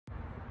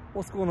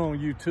What's going on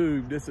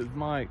YouTube? This is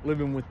Mike,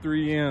 living with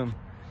 3M.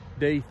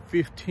 Day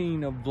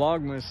 15 of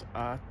Vlogmas,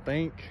 I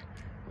think.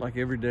 Like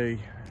every day,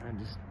 I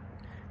just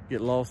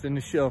get lost in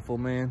the shuffle,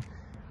 man.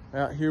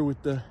 Out here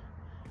with the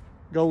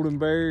golden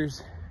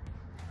bears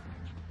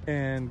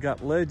and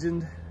got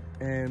Legend.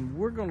 And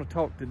we're gonna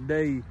talk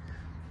today,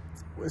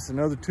 it's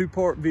another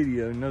two-part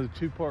video.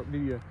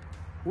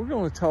 We're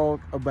gonna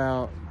talk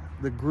about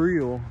the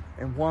grill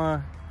and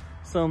why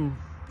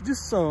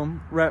just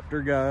some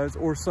Raptor guys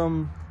or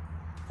some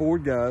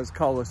Ford guys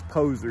call us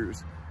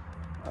posers.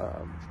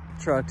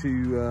 Try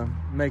to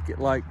make it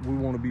like we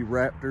want to be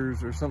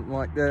Raptors or something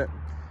like that.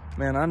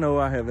 Man, I know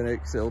I have an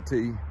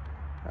XLT.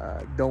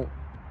 Don't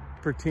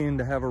pretend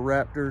to have a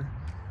Raptor.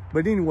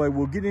 But anyway,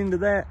 we'll get into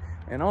that.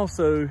 And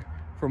also,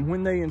 from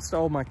when they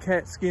installed my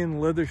cat skin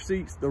leather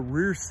seats, the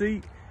rear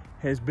seat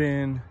has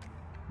been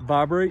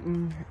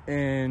vibrating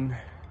and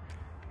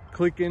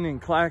clicking and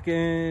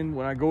clacking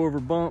when I go over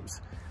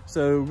bumps.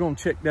 So we're gonna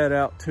check that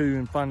out too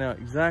and find out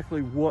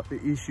exactly what the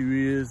issue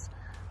is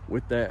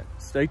with that.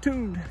 Stay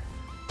tuned.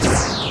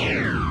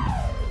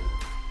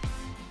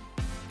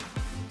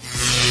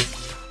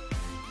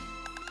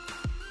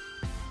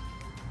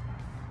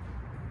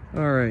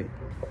 All right,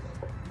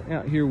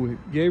 out here with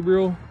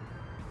Gabriel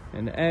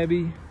and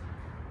Abby,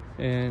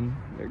 and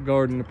they're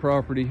guarding the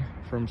property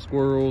from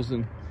squirrels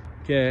and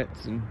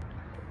cats and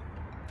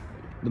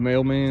the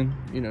mailman,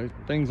 you know,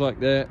 things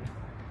like that.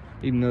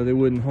 Even though they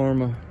wouldn't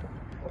harm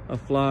a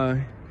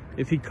fly.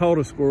 If he caught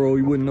a squirrel,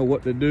 he wouldn't know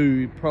what to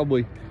do.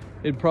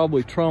 It'd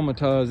probably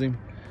traumatize him.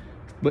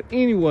 But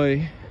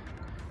anyway,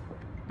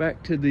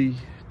 back to the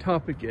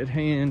topic at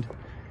hand,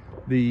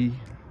 the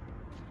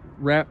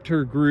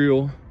Raptor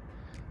grill.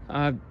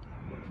 I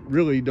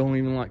really don't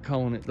even like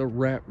calling it the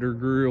Raptor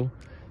grill,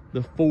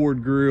 the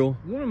Ford grill.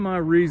 One of my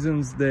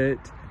reasons that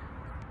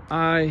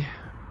I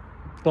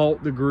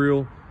bought the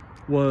grill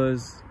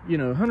was, you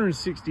know,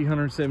 160,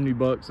 170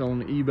 bucks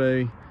on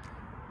eBay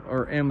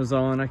or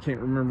Amazon. I can't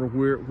remember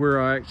where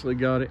I actually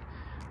got it,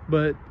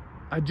 but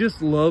I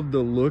just love the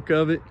look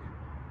of it.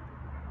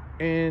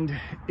 And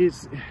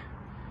it's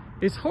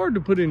hard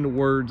to put into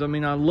words. I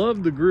mean, I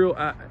love the grill.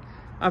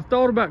 I've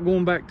thought about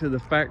going back to the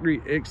factory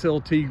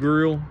XLT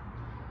grill,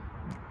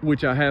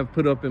 which I have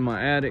put up in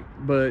my attic,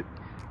 but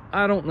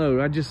I don't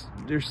know.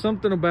 There's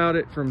something about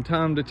it from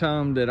time to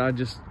time that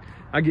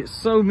I get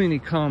so many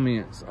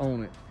comments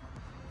on it.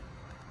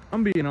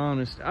 I'm being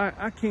honest.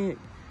 I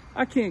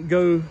can't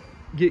go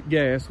get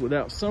gas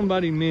without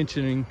somebody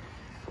mentioning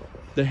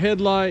the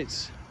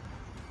headlights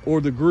or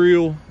the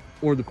grill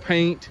or the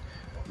paint,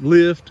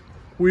 lift,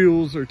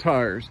 wheels, or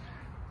tires.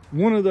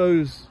 One of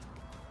those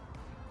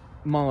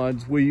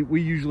mods we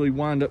usually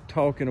wind up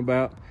talking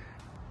about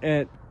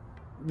at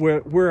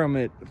where I'm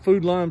at.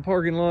 Food line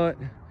parking lot,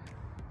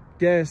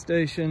 gas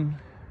station.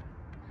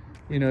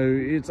 You know,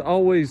 it's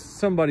always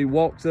somebody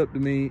walks up to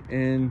me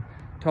and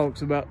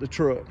talks about the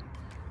truck,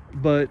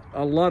 but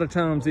a lot of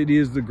times it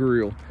is the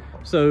grill.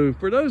 So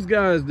for those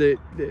guys that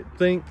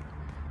think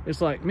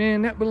it's like,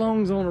 man, that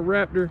belongs on a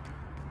Raptor,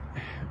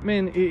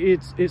 man,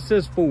 it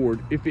says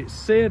Ford. If it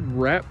said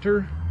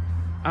Raptor,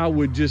 I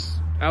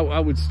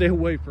would stay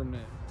away from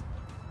that.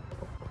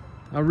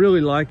 I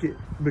really like it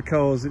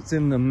because it's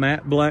in the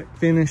matte black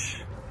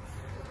finish,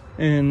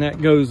 and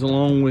that goes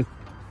along with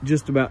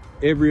just about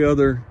every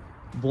other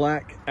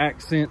black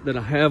accent that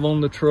I have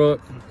on the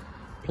truck.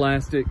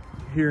 Plastic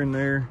here and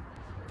there,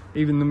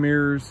 even the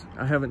mirrors.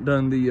 I haven't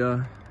done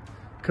the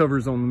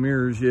covers on the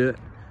mirrors yet,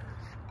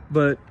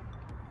 but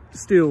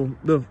still,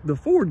 the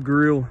Ford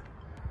grill,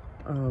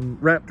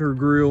 Raptor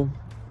grill,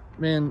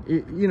 man,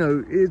 you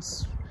know,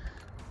 it's,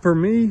 for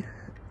me,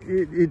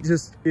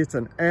 it's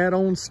an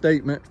add-on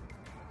statement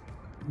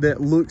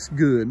that looks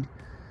good.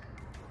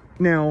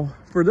 Now,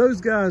 for those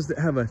guys that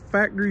have a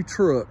factory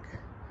truck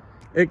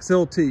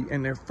XLT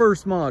and their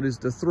first mod is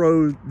to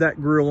throw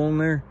that grill on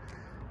there,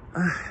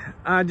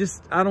 I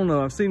don't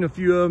know. I've seen a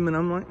few of them and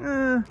I'm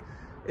like,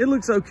 it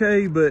looks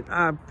okay, but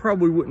I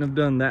probably wouldn't have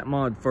done that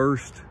mod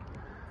first.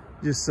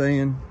 Just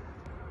saying.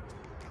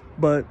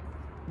 But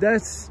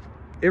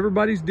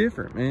everybody's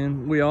different,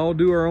 man. We all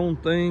do our own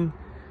thing.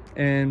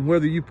 And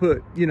whether you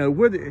put, you know,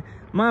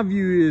 my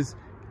view is,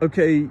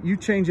 okay, you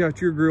change out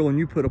your grill and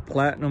you put a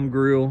platinum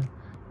grill,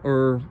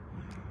 or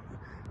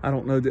I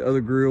don't know, the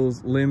other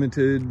grills,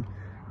 limited,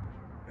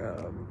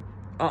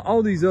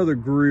 all these other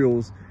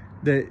grills,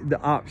 the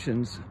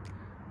options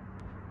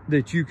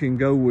that you can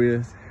go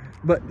with,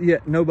 but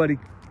yet nobody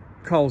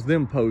calls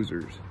them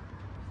posers.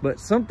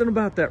 But something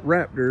about that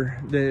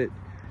Raptor that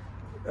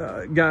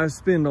guys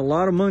spend a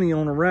lot of money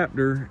on a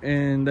Raptor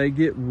and they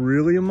get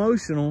really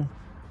emotional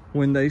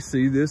when they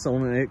see this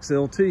on an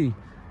XLT.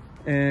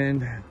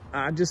 And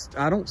I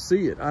don't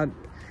see it.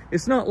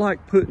 It's not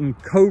like putting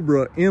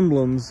Cobra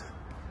emblems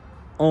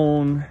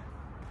on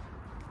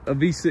a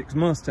V6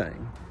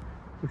 Mustang,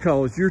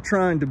 because you're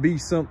trying to be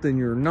something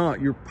you're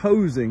not. You're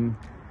posing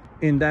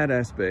in that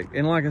aspect.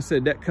 And like I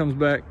said, that comes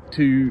back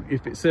to,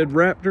 if it said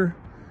Raptor,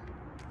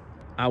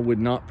 I would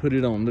not put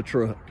it on the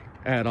truck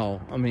at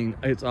all. I mean,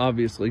 it's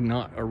obviously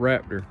not a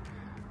Raptor.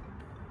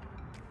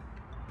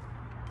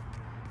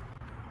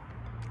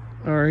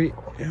 All right,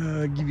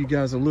 give you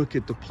guys a look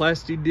at the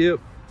Plasti Dip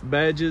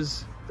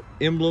badges,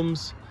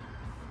 emblems.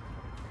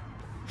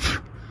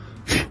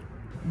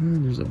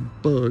 There's a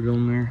bug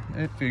on there.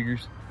 That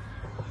figures.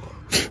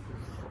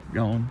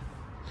 Gone.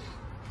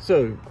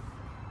 So,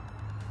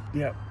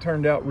 yeah,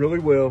 turned out really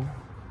well.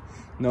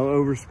 No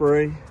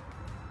overspray.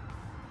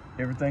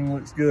 Everything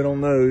looks good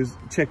on those.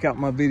 Check out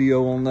my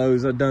video on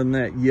those. I done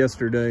that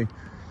yesterday.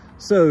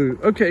 So,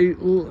 okay,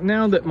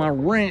 now that my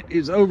rant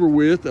is over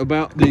with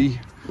about the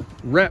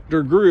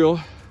Raptor grill,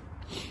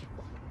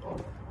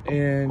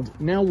 and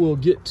now we'll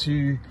get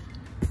to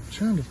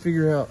trying to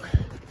figure out,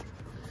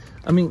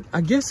 I mean,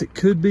 I guess it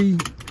could be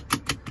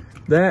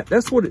that.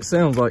 That's what it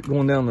sounds like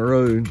going down the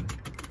road.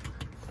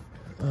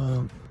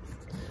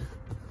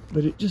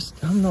 But it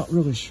just, I'm not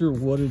really sure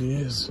what it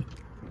is.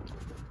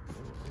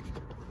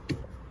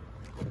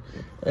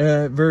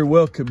 It very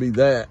well could be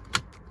that.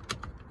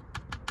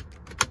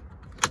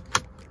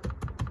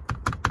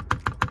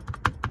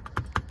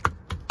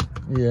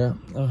 Yeah,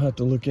 I'll have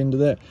to look into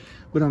that.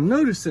 But I'm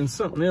noticing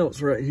something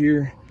else right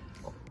here.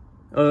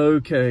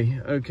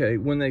 Okay.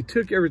 When they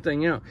took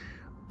everything out,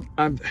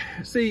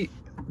 see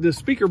the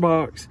speaker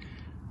box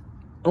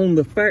on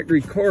the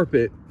factory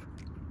carpet,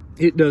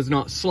 it does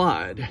not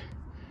slide.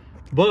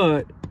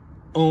 But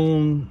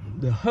on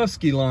the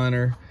Husky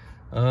liner,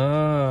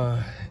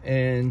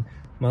 and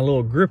my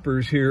little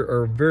grippers here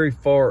are very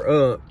far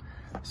up.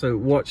 So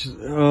watch,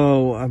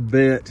 oh, I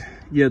bet.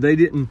 Yeah, they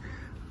didn't,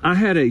 I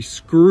had a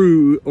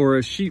screw or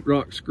a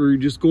sheetrock screw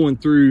just going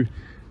through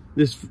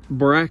this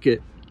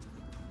bracket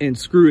and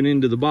screwing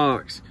into the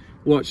box.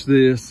 Watch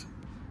this.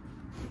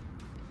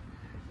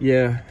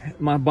 Yeah,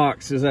 my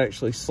box is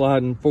actually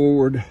sliding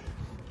forward.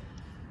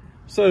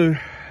 So,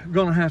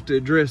 gonna have to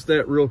address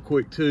that real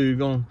quick too.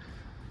 Gonna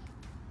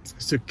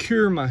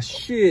secure my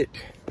shit.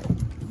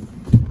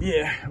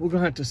 Yeah, we're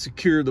gonna have to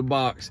secure the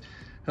box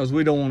because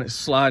we don't want it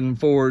sliding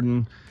forward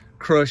and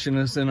crushing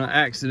us in an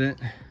accident.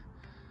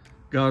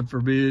 God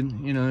forbid,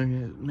 you know,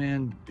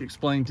 man,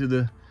 explain to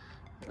the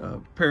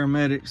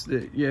paramedics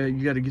that, yeah,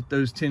 you got to get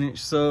those 10-inch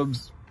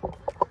subs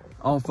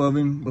off of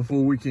him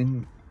before we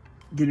can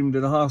get him to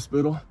the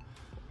hospital.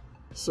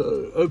 So,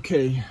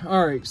 okay,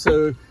 all right,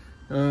 so,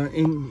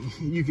 and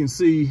you can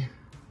see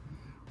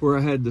where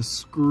I had the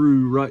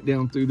screw right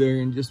down through there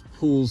and just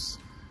pulls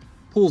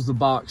the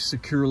box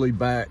securely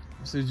back.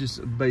 So it's just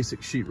a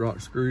basic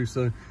sheetrock screw.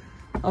 So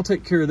I'll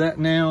take care of that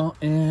now,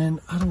 and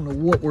I don't know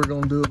what we're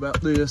gonna do about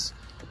this.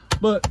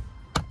 But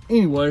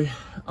anyway,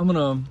 I'm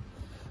gonna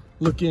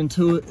look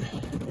into it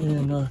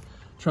and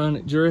try and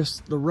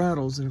address the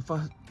rattles. And if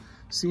I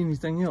see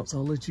anything else,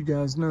 I'll let you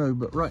guys know.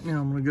 But right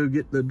now, I'm gonna go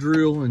get the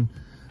drill and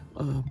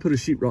put a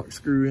sheetrock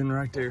screw in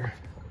right there.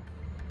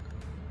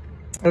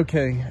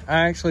 Okay,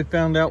 I actually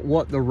found out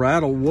what the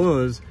rattle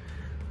was.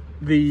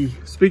 The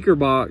speaker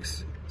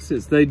box,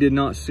 since they did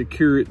not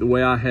secure it the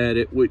way I had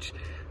it, which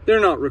they're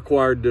not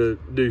required to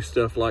do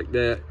stuff like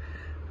that.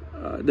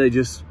 They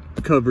just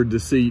covered the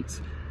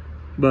seats.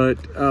 But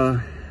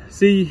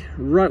see,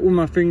 right where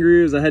my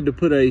finger is, I had to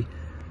put a,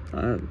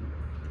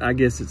 I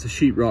guess it's a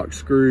sheetrock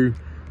screw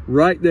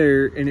right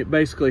there, and it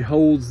basically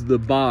holds the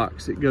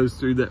box. It goes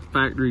through that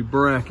factory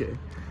bracket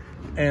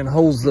and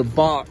holds the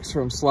box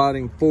from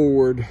sliding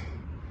forward.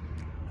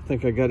 I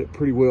think I got it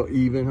pretty well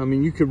even. I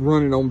mean, you could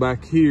run it on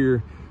back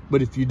here,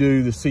 but if you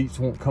do, the seats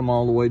won't come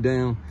all the way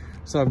down.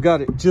 So I've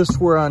got it just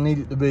where I need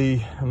it to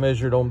be. I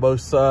measured on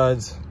both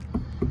sides.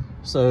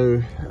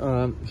 So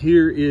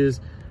here is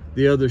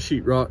the other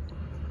sheetrock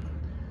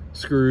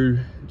screw,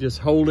 just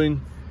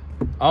holding.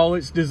 All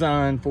it's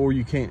designed for,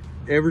 you can't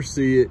ever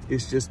see it.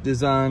 It's just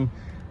designed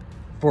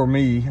for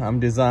me. I'm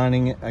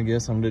designing it. I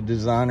guess I'm the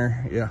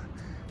designer.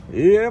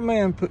 Yeah,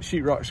 man, put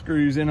sheetrock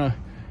screws in a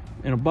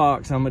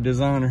box. I'm a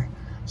designer.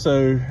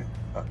 So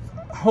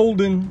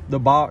holding the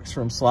box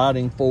from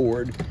sliding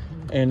forward,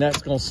 and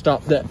that's gonna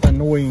stop that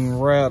annoying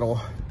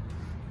rattle.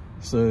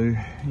 So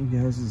you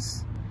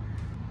guys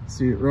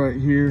see it right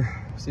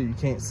here. So you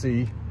can't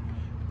see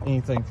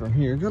anything from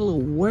here. Got a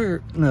little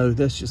wear. No,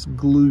 that's just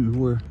glue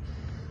where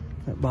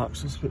that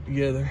box was put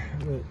together,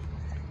 but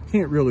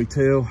can't really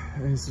tell.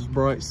 This is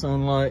bright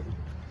sunlight.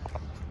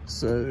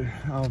 So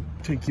I'll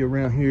take you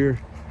around here.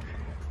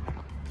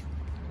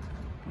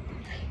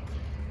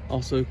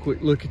 Also,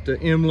 quick look at the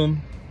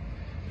emblem.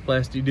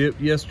 Plasti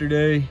Dip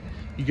yesterday.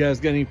 You guys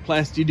got any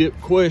Plasti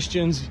Dip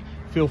questions,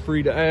 feel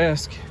free to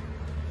ask.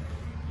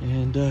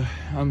 And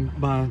I'm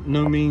by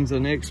no means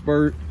an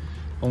expert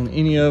on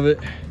any of it.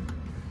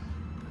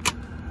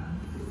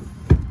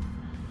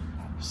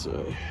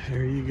 So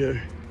there you go.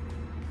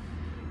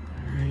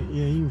 All right,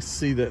 yeah, you can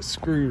see that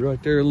screw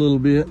right there a little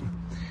bit.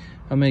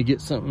 I may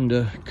get something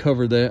to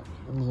cover that,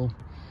 a little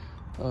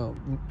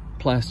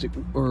plastic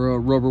or a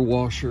rubber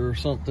washer or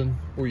something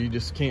where you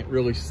just can't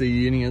really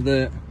see any of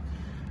that.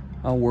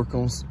 I'll work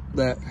on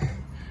that.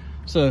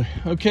 So,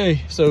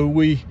 okay, so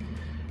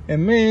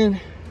and man,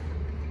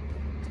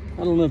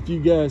 I don't know if you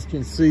guys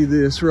can see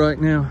this right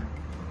now.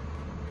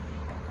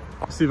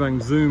 Let's see if I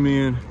can zoom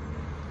in.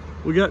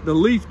 We got the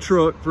leaf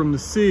truck from the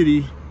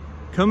city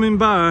coming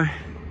by,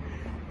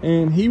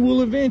 And he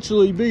will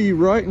eventually be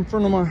right in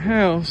front of my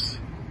house.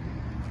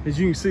 As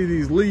you can see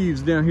these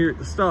leaves down here at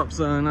the stop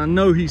sign, I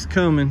know he's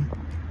coming.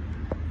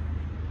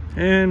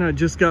 And I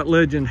just got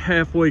Legend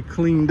halfway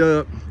cleaned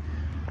up,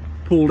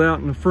 pulled out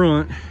in the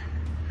front.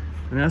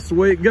 And that's the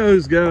way it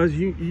goes, guys.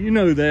 You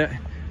know that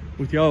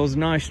with y'all's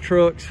nice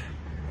trucks,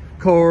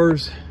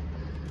 cars,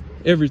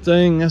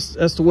 everything. That's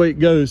the way it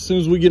goes. As soon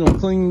as we get them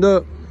cleaned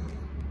up,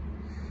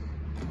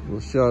 a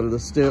little shot of the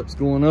steps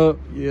going up.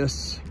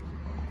 Yes.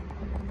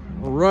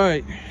 All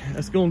right,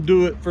 that's gonna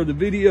do it for the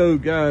video,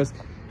 guys.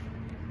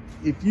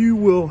 If you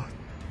will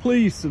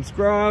please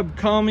subscribe,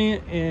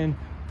 comment, and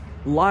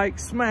like,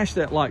 smash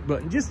that like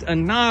button. Just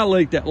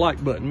annihilate that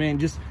like button, man.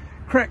 Just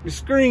crack the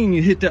screen.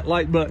 You hit that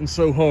like button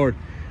so hard.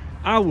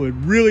 I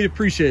would really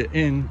appreciate it.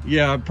 And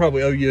yeah, I'd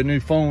probably owe you a new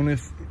phone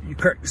if you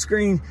crack the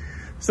screen.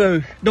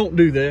 So don't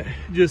do that.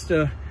 Just,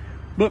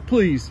 but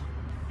please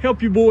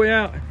help your boy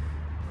out.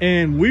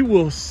 And we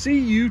will see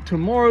you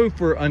tomorrow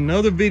for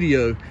another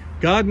video.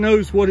 God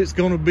knows what it's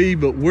going to be,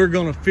 but we're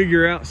going to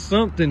figure out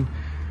something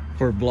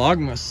for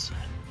Vlogmas.